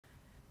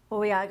Well,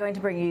 we are going to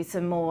bring you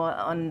some more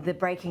on the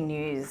breaking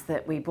news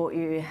that we brought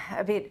you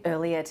a bit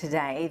earlier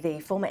today. The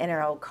former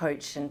NRL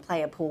coach and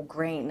player Paul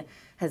Green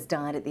has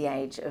died at the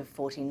age of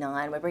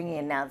 49. We're bringing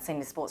in now the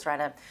senior sports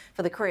writer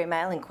for the Courier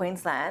Mail in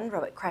Queensland,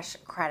 Robert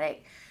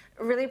Craddock.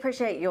 Really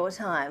appreciate your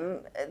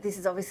time. This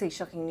is obviously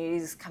shocking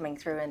news coming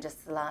through in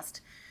just the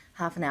last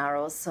half an hour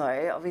or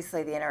so.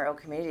 Obviously, the NRL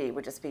community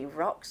would just be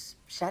rocked,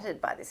 shattered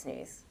by this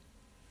news.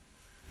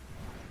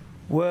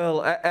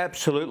 Well,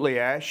 absolutely,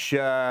 Ash.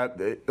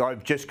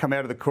 I've just come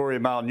out of the Courier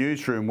Mail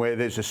newsroom where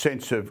there's a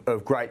sense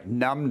of great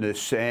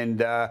numbness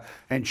and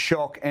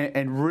shock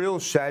and real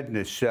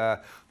sadness.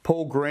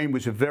 Paul Green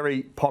was a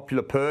very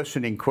popular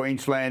person in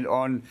Queensland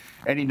on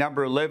any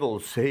number of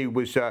levels. He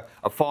was a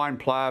fine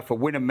player for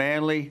Wynnum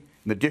Manly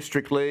in the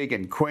District League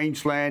and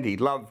Queensland. He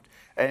loved,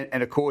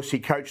 and of course, he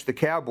coached the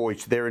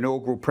Cowboys to their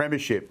inaugural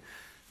premiership.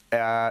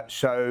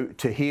 So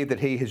to hear that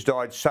he has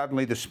died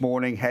suddenly this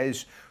morning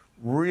has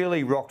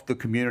really rocked the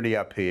community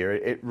up here.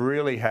 It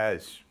really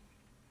has.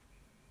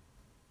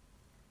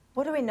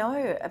 What do we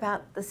know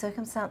about the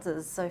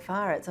circumstances so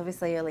far? It's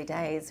obviously early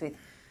days with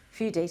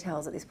few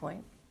details at this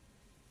point.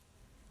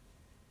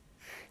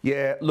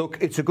 Yeah, look,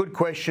 it's a good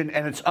question,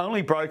 and it's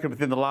only broken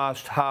within the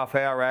last half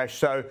hour, Ash,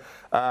 so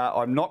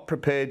I'm not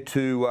prepared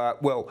to,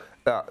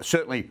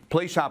 certainly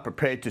police aren't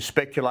prepared to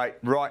speculate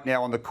right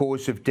now on the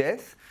cause of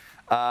death,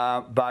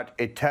 but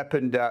it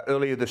happened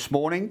earlier this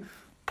morning.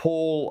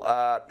 Paul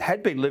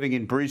had been living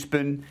in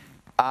Brisbane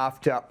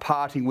after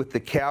parting with the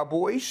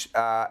Cowboys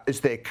as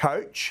their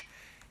coach.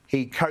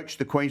 He coached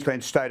the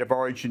Queensland State of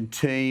Origin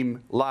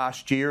team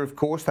last year, of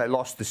course. They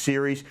lost the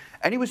series.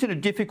 And he was in a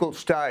difficult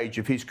stage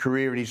of his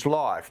career and his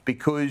life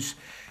because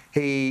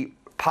he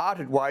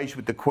parted ways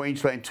with the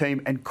Queensland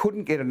team and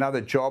couldn't get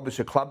another job as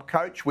a club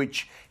coach,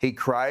 which he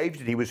craved,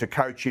 and he was a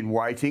coach in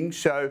waiting.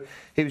 So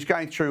he was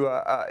going through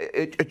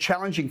a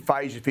challenging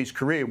phase of his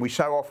career. We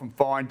so often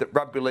find that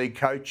rugby league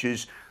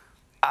coaches,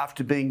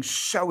 after being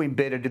so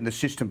embedded in the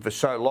system for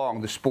so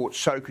long, the sport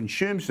so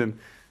consumes them,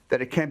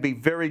 that it can be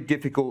very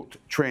difficult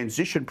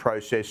transition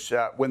process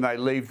when they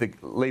leave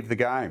the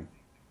game.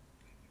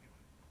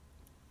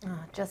 Oh,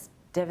 just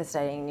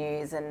devastating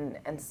news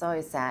and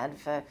so sad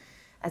for,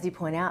 as you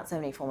point out, so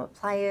many former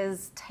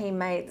players,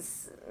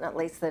 teammates, not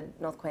least the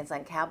North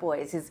Queensland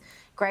Cowboys. His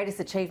greatest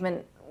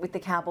achievement with the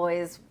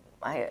Cowboys,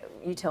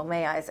 you tell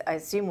me, I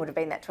assume would have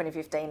been that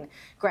 2015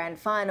 grand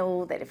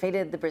final. They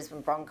defeated the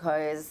Brisbane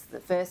Broncos, the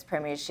first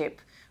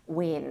premiership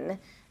win.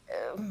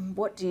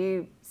 What do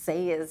you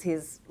see as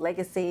his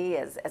legacy,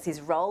 as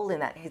his role in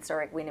that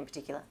historic win in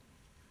particular?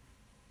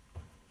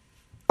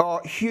 Oh,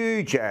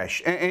 huge,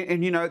 Ash.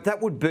 And you know,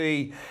 that would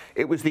be,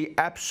 it was the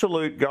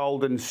absolute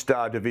golden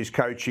stud of his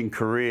coaching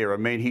career. I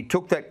mean, he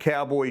took that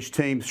Cowboys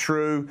team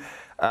through,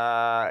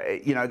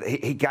 you know,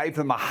 he gave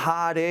them a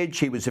hard edge.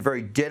 He was a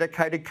very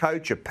dedicated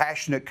coach, a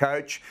passionate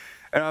coach.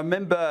 And I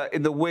remember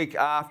in the week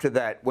after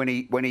that, when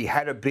he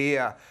had a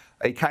beer,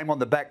 he came on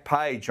the back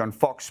page on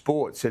Fox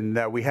Sports,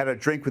 and we had a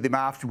drink with him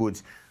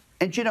afterwards.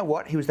 And do you know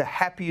what? He was the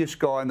happiest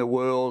guy in the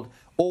world.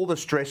 All the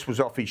stress was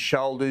off his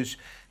shoulders.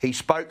 He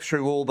spoke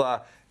through all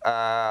the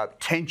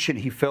tension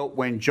he felt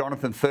when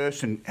Jonathan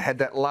Thurston had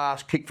that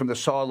last kick from the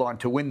sideline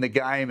to win the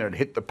game and it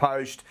hit the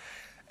post.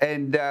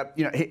 And,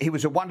 you know, he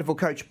was a wonderful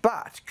coach.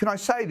 But can I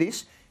say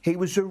this? He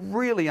was a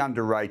really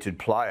underrated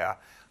player.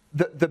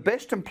 The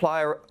best and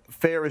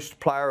fairest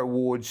player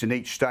awards in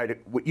each state,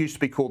 what used to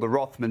be called the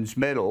Rothmans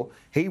Medal,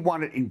 he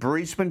won it in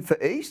Brisbane for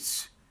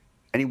Easts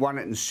and he won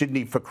it in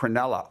Sydney for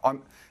Cronulla. I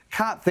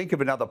can't think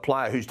of another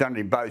player who's done it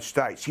in both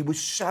states. He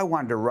was so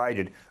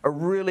underrated. A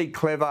really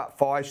clever,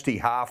 feisty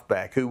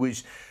halfback who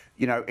was,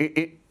 you know,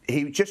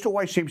 he just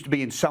always seems to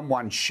be in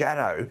someone's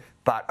shadow,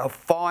 but a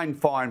fine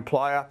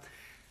player.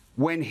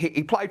 When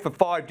he played for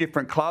 5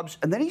 different clubs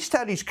and then he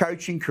started his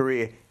coaching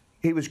career,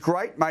 he was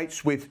great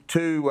mates with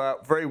 2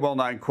 very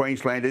well-known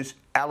Queenslanders,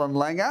 Alan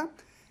Langer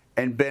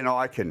and Ben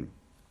Ikin.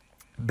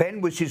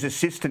 Ben was his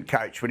assistant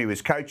coach when he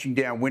was coaching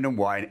down Wynnum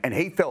Way, and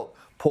he felt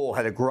Paul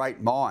had a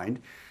great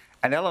mind.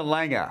 And Alan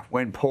Langer,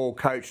 when Paul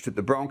coached at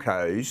the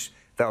Broncos,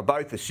 they were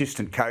both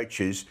assistant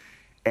coaches,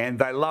 and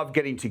they loved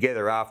getting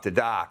together after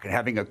dark and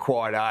having a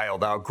quiet ale.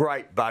 They were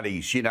great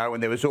buddies, you know,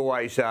 and there was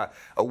always a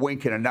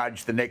wink and a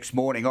nudge the next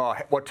morning. Oh,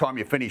 what time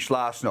you finished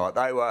last night?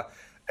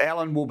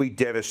 Alan will be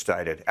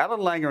devastated. Alan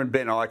Langer and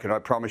Ben Ikin, I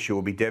promise you,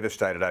 will be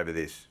devastated over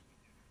this.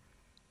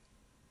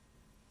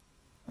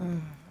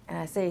 And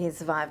I see he's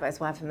survived by his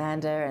wife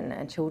Amanda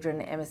and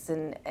children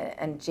Emerson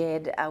and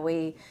Jed. Are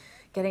we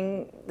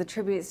getting the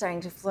tribute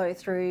starting to flow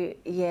through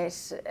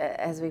yet?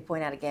 As we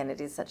point out again,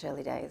 it is such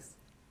early days.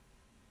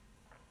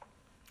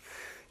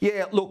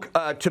 Yeah, look,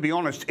 to be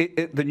honest,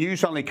 the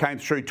news only came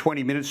through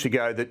 20 minutes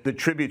ago. That the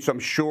tributes, I'm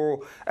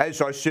sure,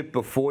 as I sit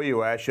before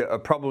you, Ash, are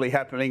probably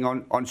happening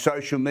on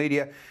social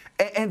media.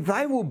 And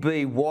they will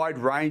be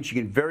wide-ranging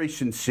and very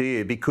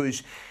sincere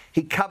because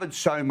he covered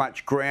so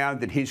much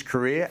ground in his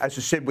career. As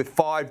I said, with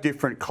 5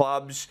 different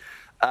clubs.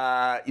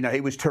 You know,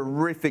 he was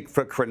terrific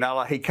for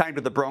Cronulla. He came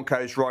to the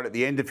Broncos right at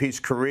the end of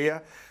his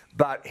career.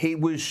 But he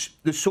was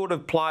the sort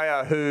of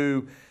player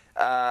who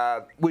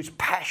was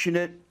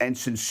passionate and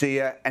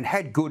sincere and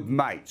had good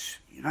mates.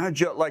 You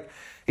know, like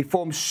he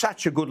formed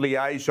such a good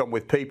liaison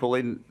with people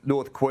in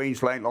North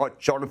Queensland, like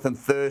Jonathan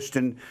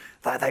Thurston.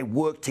 They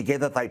worked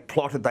together, they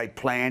plotted, they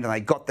planned, and they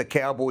got the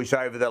Cowboys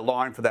over the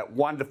line for that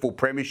wonderful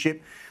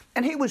premiership.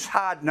 And he was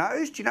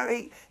hard-nosed. You know,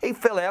 he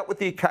fell out with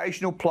the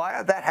occasional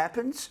player. That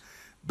happens.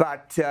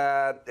 But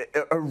a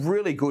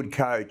really good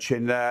coach.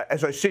 And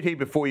as I sit here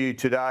before you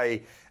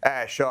today,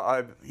 Ash,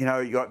 I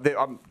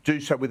do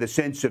so with a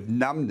sense of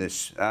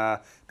numbness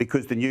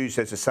because the news,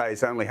 as I say,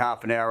 is only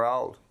half an hour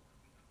old.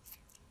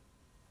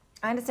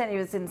 I understand he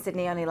was in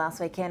Sydney only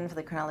last weekend for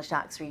the Cronulla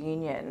Sharks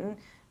reunion.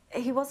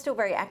 He was still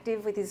very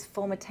active with his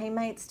former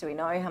teammates. Do we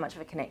know how much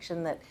of a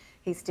connection that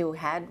he still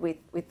had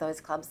with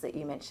those clubs that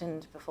you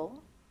mentioned before?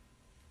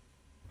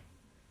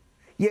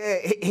 Yeah,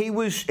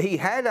 he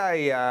had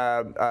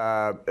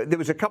there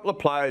was a couple of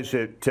players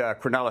at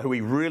Cronulla who he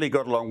really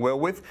got along well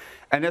with.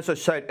 And as I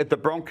said, at the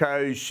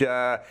Broncos,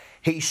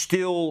 he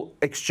still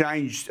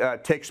exchanged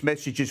text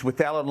messages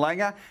with Alan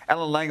Langer.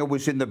 Alan Langer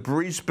was in the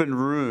Brisbane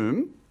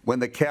room when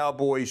the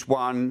Cowboys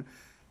won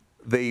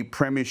the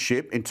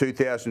premiership in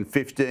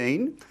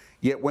 2015.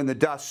 Yet when the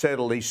dust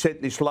settled, he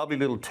sent this lovely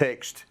little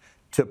text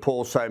to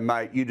Paul saying,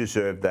 mate, you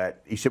deserve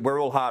that. He said,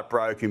 we're all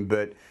heartbroken,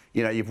 but,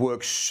 you know, you've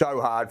worked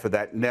so hard for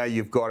that. Now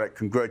you've got it.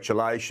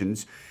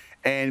 Congratulations.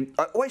 And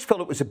I always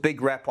felt it was a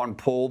big rap on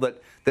Paul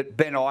that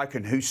Ben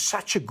Ikin, who's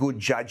such a good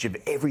judge of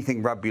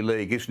everything rugby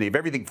league, isn't he, of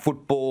everything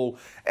football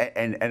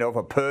and of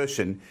a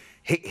person,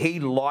 he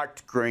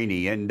liked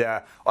Greenie. And,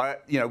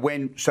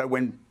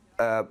 when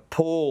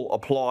Paul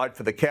applied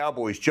for the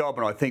Cowboys job,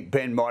 and I think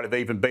Ben might have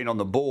even been on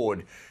the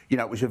board, you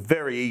know, it was a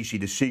very easy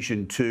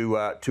decision to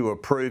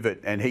approve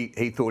it, and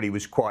he thought he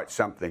was quite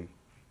something.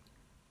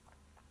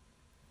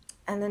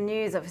 And the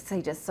news,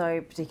 obviously, just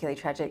so particularly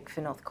tragic for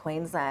North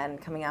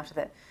Queensland, coming after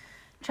the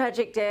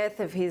tragic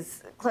death of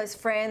his close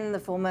friend, the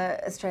former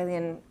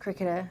Australian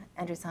cricketer,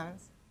 Andrew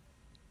Symonds.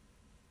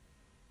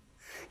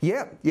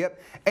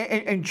 Yep.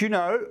 And you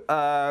know,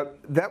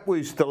 that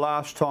was the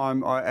last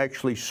time I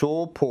actually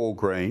saw Paul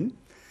Green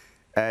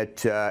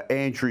at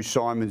Andrew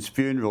Symonds'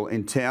 funeral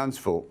in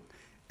Townsville.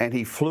 And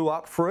he flew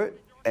up for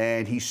it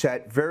and he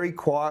sat very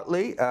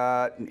quietly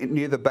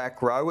near the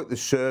back row at the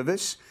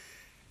service.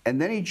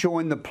 And then he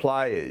joined the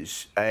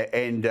players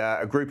and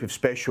a group of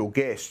special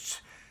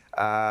guests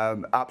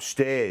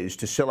upstairs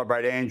to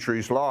celebrate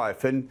Andrew's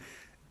life. And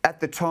at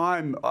the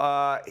time,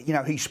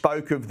 he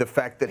spoke of the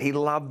fact that he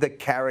loved the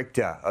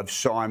character of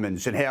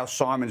Symonds and how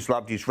Symonds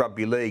loved his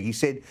rugby league. He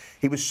said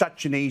he was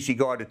such an easy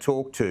guy to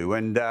talk to.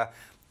 And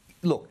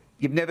look,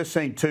 you've never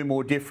seen two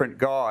more different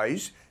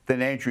guys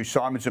than Andrew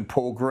Symonds and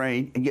Paul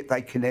Green, and yet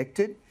they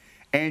connected.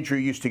 Andrew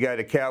used to go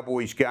to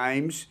Cowboys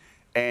games,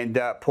 and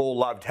Paul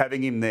loved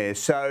having him there.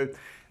 So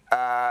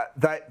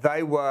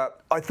they were.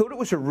 I thought it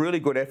was a really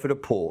good effort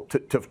of Paul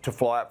to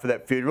fly up for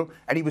that funeral,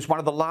 and he was one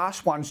of the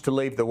last ones to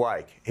leave the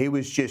wake. He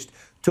was just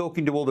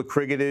talking to all the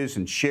cricketers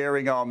and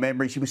sharing our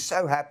memories. He was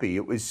so happy.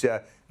 It was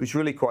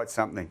really quite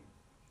something.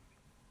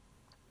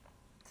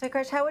 So,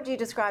 Coach, how would you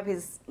describe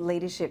his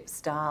leadership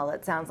style?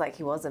 It sounds like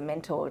he was a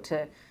mentor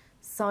to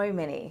so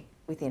many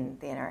within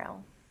the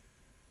NRL.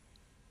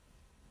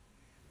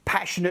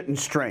 Passionate and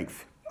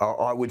strength,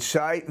 I would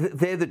say.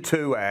 They're the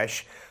two,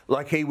 Ash.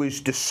 Like, he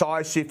was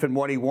decisive in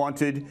what he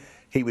wanted.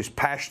 He was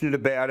passionate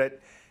about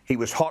it. He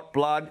was hot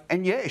blood.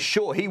 And yeah,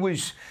 sure, he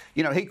was,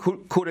 he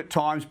could at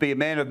times be a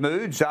man of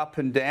moods, up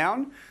and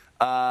down.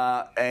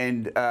 I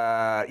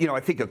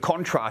think a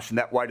contrast in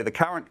that way to the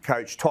current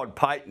coach, Todd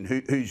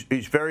Payton,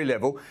 who's very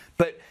level.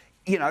 But,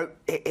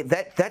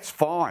 that's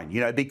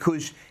fine,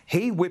 because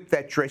he whipped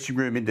that dressing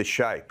room into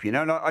shape,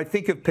 And I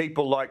think of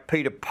people like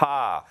Peter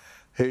Parr,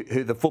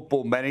 who the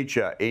football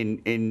manager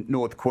in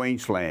North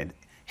Queensland.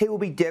 He will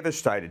be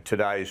devastated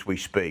today as we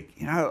speak.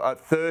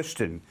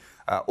 Thurston,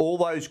 all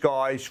those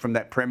guys from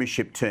that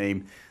premiership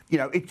team,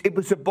 it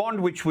was a bond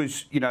which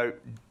was,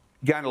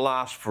 going to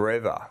last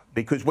forever,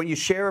 because when you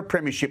share a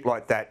premiership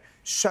like that,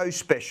 so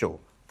special,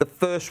 the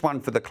first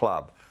one for the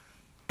club,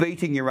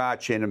 beating your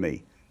arch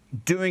enemy,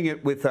 doing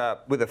it with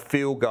a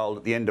field goal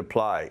at the end of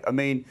play. I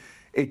mean,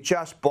 it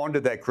just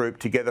bonded that group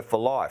together for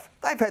life.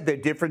 They've had their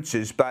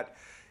differences, but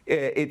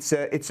it's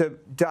a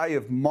day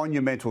of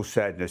monumental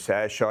sadness,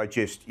 Ash. I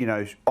just,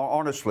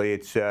 honestly,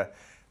 it's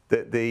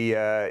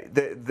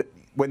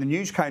when the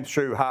news came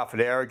through half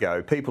an hour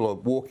ago, people are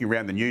walking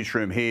around the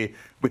newsroom here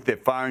with their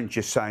phone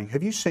just saying,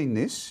 have you seen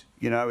this?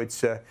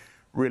 It's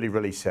really,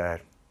 really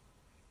sad.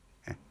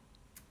 Yeah.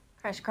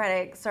 Robert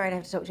Craddock, sorry to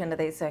have to talk to you under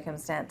these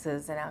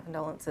circumstances, and our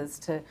condolences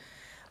to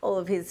all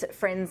of his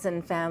friends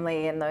and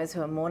family and those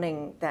who are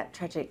mourning that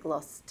tragic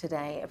loss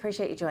today.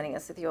 Appreciate you joining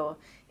us with your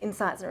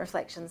insights and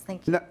reflections.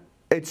 Thank you. No,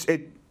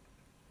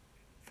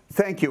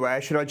 thank you,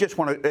 Ash, and I just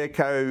want to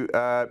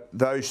echo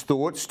those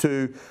thoughts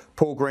to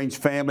Paul Green's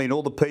family and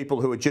all the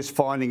people who are just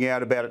finding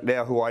out about it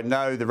now, who I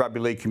know the rugby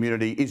league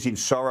community is in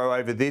sorrow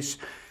over this,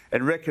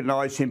 and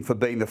recognise him for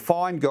being the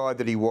fine guy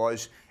that he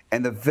was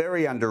and the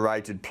very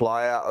underrated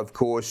player, of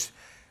course.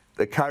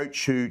 the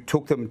coach who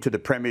took them to the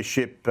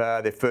premiership,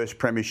 their first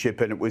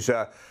premiership, and it was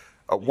a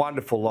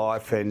wonderful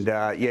life. And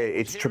yeah,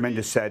 it's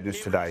tremendous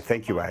sadness today.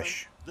 Thank you,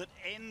 Ash. That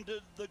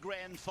ended the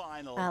grand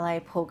final.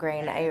 Ballet, Paul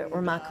Green, a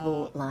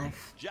remarkable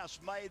life.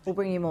 We'll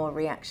bring you more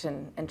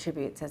reaction and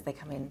tributes as they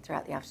come in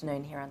throughout the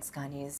afternoon here on Sky News.